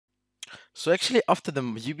So actually, after the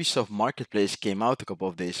Ubisoft Marketplace came out a couple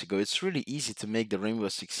of days ago, it's really easy to make the Rainbow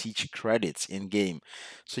Six Siege credits in game.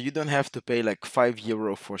 So you don't have to pay like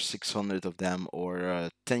 €5 for 600 of them, or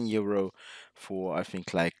 €10 for I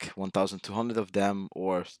think like 1,200 of them,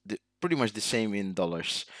 or pretty much the same in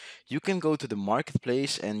dollars. You can go to the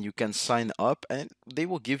marketplace and you can sign up, and they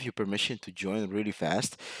will give you permission to join really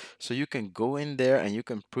fast. So you can go in there and you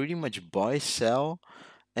can pretty much buy, sell,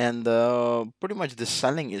 and pretty much the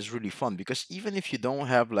selling is really fun because even if you don't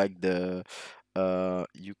have like the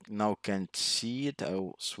you now can't see it.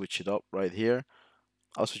 I'll switch it up right here.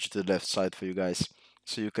 I'll switch it to the left side for you guys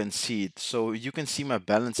so you can see it. So you can see my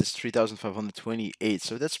balance is 3,528.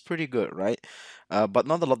 So that's pretty good, right? But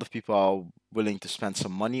not a lot of people are willing to spend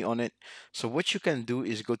some money on it. So what you can do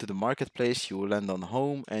is go to the marketplace, you will land on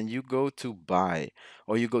home, and you go to buy,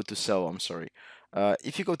 or you go to sell, I'm sorry.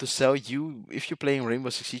 If you go to sell, if you're playing Rainbow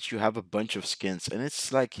Six Siege, you have a bunch of skins, and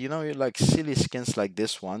it's like, you're like silly skins like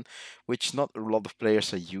this one, which not a lot of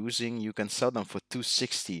players are using. You can sell them for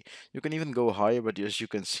 260. You can even go higher, but as you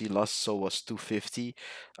can see, last sold was 250,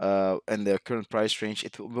 and the current price range,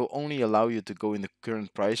 it will only allow you to go in the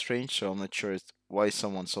current price range. So I'm not sure why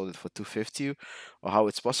someone sold it for 250, or how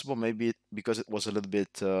it's possible. Maybe because it was a little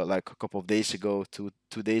bit like a couple of days ago, two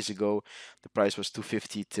days ago, the price was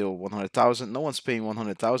 250 till 100,000. No one's paying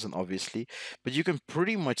 100,000, obviously, but you can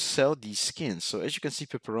pretty much sell these skins. So as you can see,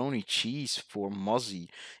 pepperoni cheese for Mozzie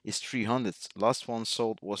is 300. Last one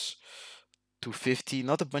sold was 250.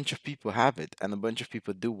 Not a bunch of people have it, and a bunch of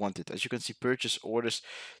people do want it. As you can see, purchase orders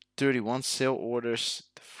 31, sale orders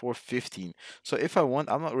 415. So if I want,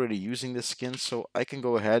 I'm not really using the skin, so I can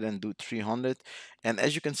go ahead and do 300. And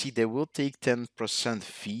as you can see, they will take 10%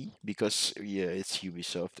 fee because, yeah, it's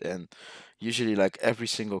Ubisoft, and usually like every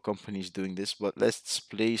single company is doing this. But let's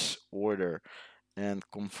place order and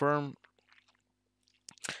confirm.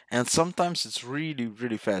 And sometimes it's really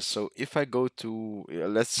really fast. So if I go to,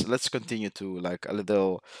 let's continue to like a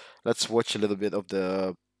little, let's watch a little bit of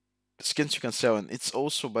the skins you can sell. And it's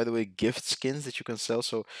also, by the way, gift skins that you can sell.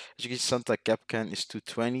 So as you can see, Santa Capcan is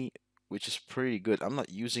 220, which is pretty good. I'm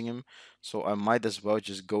not using him, so I might as well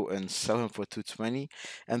just go and sell him for 220.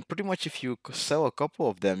 And pretty much if you sell a couple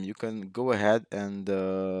of them, you can go ahead and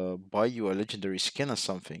buy you a legendary skin or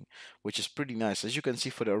something, which is pretty nice. As you can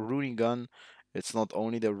see, for the Rooney gun, it's not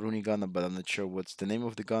only the Rooney gun, but I'm not sure what's the name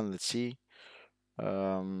of the gun. Let's see.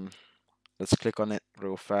 um let's click on it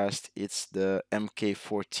real fast. It's the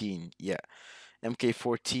MK14. Yeah,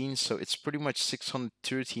 MK14. So it's pretty much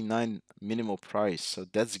 639 minimal price. So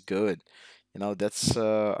that's good. That's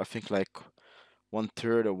I think like one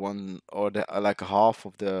third or like half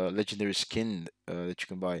of the legendary skin that you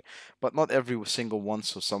can buy. But not every single one.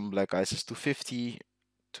 So some Black Ice is 250,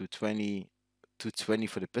 220, 220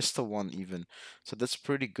 for the pistol one even. So that's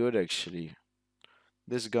pretty good actually.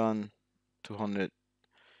 This gun, 200.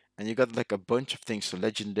 And you got like a bunch of things. So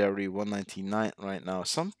legendary 199 right now.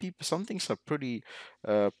 Some things are pretty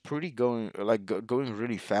going like going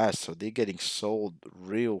really fast. So they're getting sold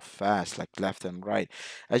real fast, like left and right.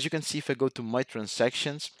 As you can see, if I go to my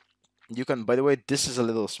transactions, you can, by the way, this is a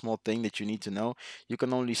little small thing that you need to know. You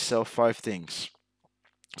can only sell 5 things.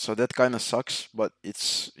 So that kind of sucks, but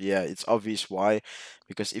it's, yeah, it's obvious why.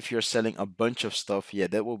 Because if you're selling a bunch of stuff, yeah,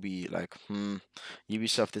 that will be like,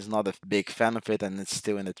 Ubisoft is not a big fan of it, and it's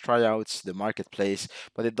still in the tryouts, the marketplace.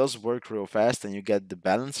 But it does work real fast, and you get the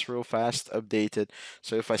balance real fast updated.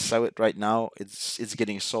 So if I sell it right now, it's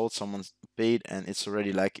getting sold. Someone's paid, and it's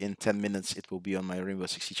already like in 10 minutes. It will be on my Rainbow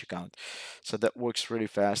Six Siege account. So that works really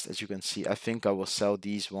fast, as you can see. I think I will sell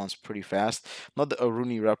these ones pretty fast. Not the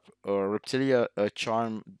Aruni Reptilia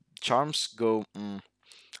charms go.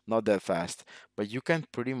 Not that fast, but you can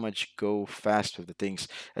pretty much go fast with the things.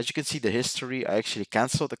 As you can see, the history, I actually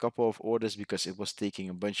canceled a couple of orders because it was taking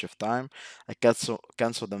a bunch of time. I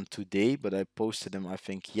canceled them today, but I posted them, I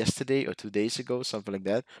think, yesterday or 2 days ago, something like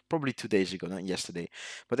that. Probably 2 days ago, not yesterday.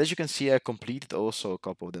 But as you can see, I completed also a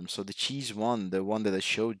couple of them. So the cheese one, the one that I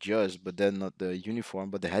showed just, but then not the uniform,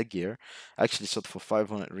 but the headgear, I actually sold for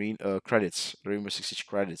 500 credits, Rainbow Six Siege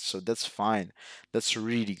credits. So that's fine. That's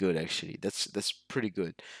really good, actually. That's pretty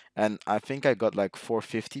good. And I think I got like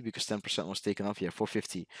 450 because 10% was taken off. Yeah,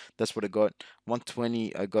 450. That's what I got.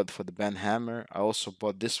 120 I got for the band hammer. I also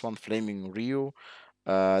bought this one, Flaming Rio.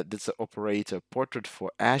 That's the operator portrait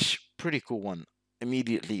for Ash. Pretty cool one.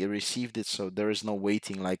 Immediately I received it, so there is no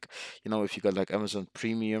waiting. Like, if you got like Amazon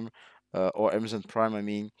Premium, or Amazon Prime,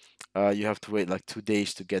 you have to wait like 2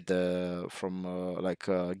 days to get the from like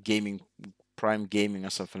gaming Prime Gaming or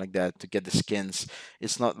something like that to get the skins.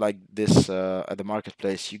 It's not like this at the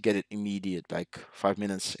marketplace. You get it immediate, like 5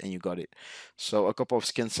 minutes, and you got it. So a couple of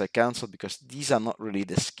skins I canceled because these are not really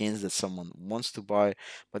the skins that someone wants to buy.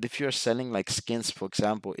 But if you're selling like skins, for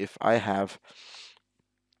example, if I have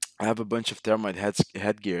a bunch of thermite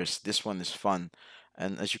headgears. This one is fun.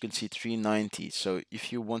 And as you can see, 390. So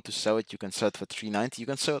if you want to sell it, you can sell it for 390. You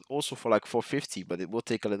can sell it also for like 450, but it will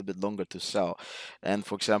take a little bit longer to sell. And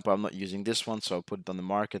for example, I'm not using this one, so I'll put it on the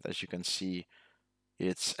market. As you can see,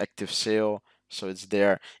 it's active sale, so it's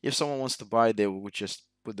there. If someone wants to buy, they will just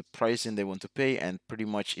put the price in they want to pay, and pretty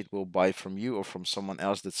much it will buy from you or from someone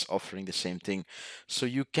else that's offering the same thing. So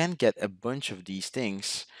you can get a bunch of these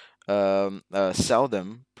things, sell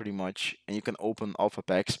them pretty much, and you can open alpha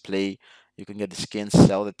packs, play. You can get the skins,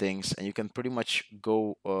 sell the things, and you can pretty much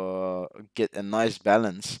go get a nice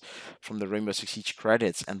balance from the Rainbow Six Siege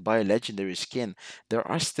credits and buy a legendary skin. There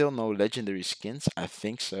are still no legendary skins, I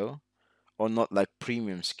think so, or not like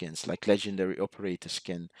premium skins, like legendary operator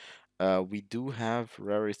skin. We do have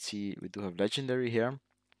rarity, we do have legendary here,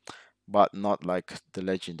 but not like the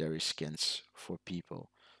legendary skins for people.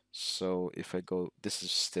 So if I go, this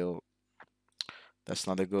is still, that's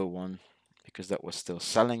not a good one because that was still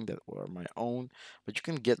selling, that were my own. But you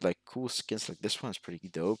can get like cool skins, like this one is pretty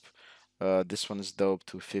dope. This one is dope,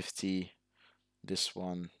 250. This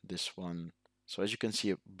one. So as you can see,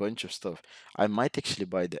 a bunch of stuff. I might actually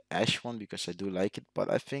buy the Ash one because I do like it,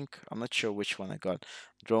 but I think I'm not sure which one I got.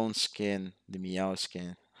 Drone skin, the Meow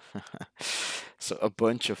skin. So a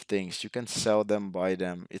bunch of things. You can sell them, buy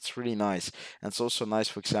them. It's really nice. And it's also nice,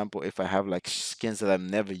 for example, if I have like skins that I'm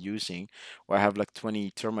never using, or I have like 20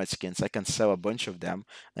 termite skins, I can sell a bunch of them.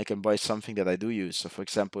 I can buy something that I do use. So for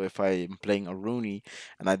example, if I'm playing a Rooney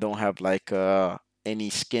and I don't have like any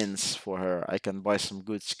skins for her, I can buy some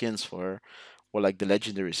good skins for her, or like the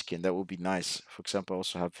legendary skin. That would be nice. For example, I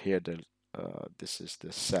also have here the this is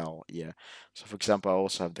the cell, yeah. So for example, I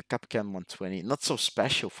also have the Capcan 120. Not so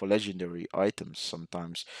special for legendary items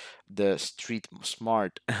sometimes. The Street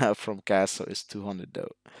Smart from Castle is 200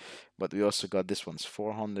 though. But we also got this one's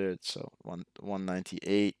 400, so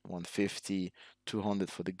 198, 150, 200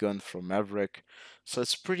 for the gun from Maverick. So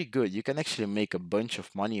it's pretty good. You can actually make a bunch of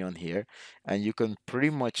money on here, and you can pretty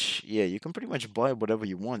much, yeah, you can pretty much buy whatever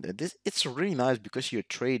you want. And this, it's really nice because you're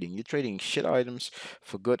trading. You're trading shit items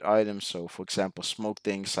for good items. So for example, smoke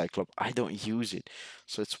thing, Cyclop, I don't use it.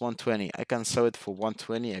 So it's 120. I can sell it for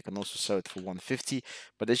 120. I can also sell it for 150.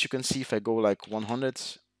 But as you can see, if I go like 100,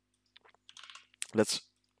 let's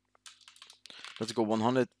let's go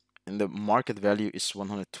 100, and the market value is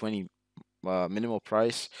 120 minimal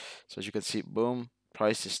price. So as you can see, boom,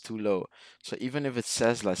 price is too low. So even if it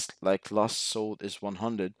says last sold is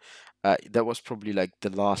 100, that was probably like the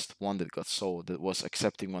last one that got sold that was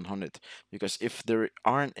accepting 100. Because if there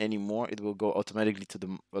aren't any more, it will go automatically to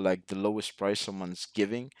the like the lowest price someone's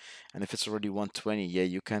giving. And if it's already 120, yeah,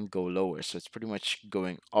 you can't go lower. So it's pretty much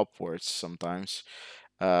going upwards sometimes.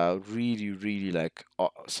 Really like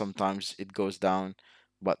sometimes it goes down,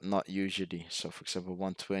 but not usually. So for example,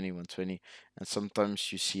 120, 120, and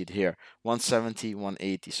sometimes you see it here, 170,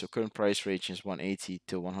 180. So current price range is 180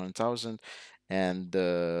 to 100,000, and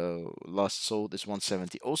the last sold is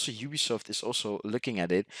 170. Also, Ubisoft is also looking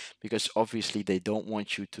at it because obviously they don't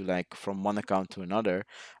want you to like from one account to another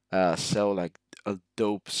sell like a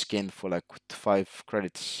dope skin for like 5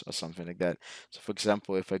 credits or something like that. So for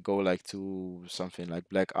example, if I go like to something like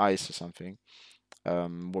Black Ice or something,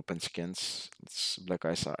 weapon skins, it's Black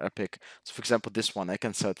Ice are epic. So for example, this one I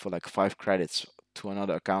can sell it for like 5 credits to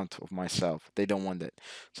another account of myself. They don't want it,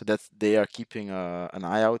 so that's they are keeping an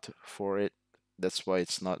eye out for it. That's why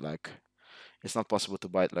it's not possible to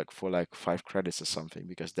buy it like for like 5 credits or something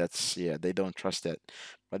because that's, yeah, they don't trust that.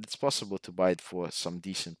 But it's possible to buy it for some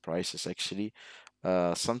decent prices actually.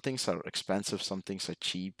 Some things are expensive, some things are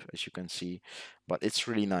cheap, as you can see, but it's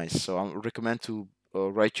really nice. So I recommend to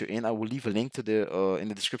write you in. I will leave a link to the in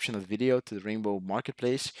the description of the video to the Rainbow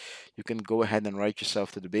Marketplace. You can go ahead and write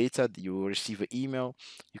yourself to the beta. You will receive an email.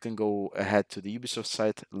 You can go ahead to the Ubisoft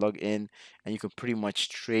site, log in, and you can pretty much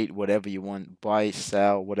trade whatever you want, buy,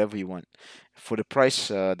 sell, whatever you want for the price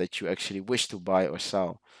that you actually wish to buy or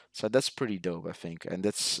sell. So that's pretty dope, I think, and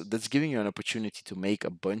that's giving you an opportunity to make a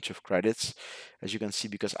bunch of credits, as you can see,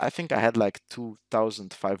 because I think I had like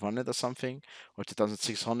 2,500 or something, or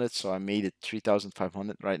 2,600, so I made it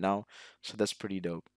 3,500 right now. So that's pretty dope.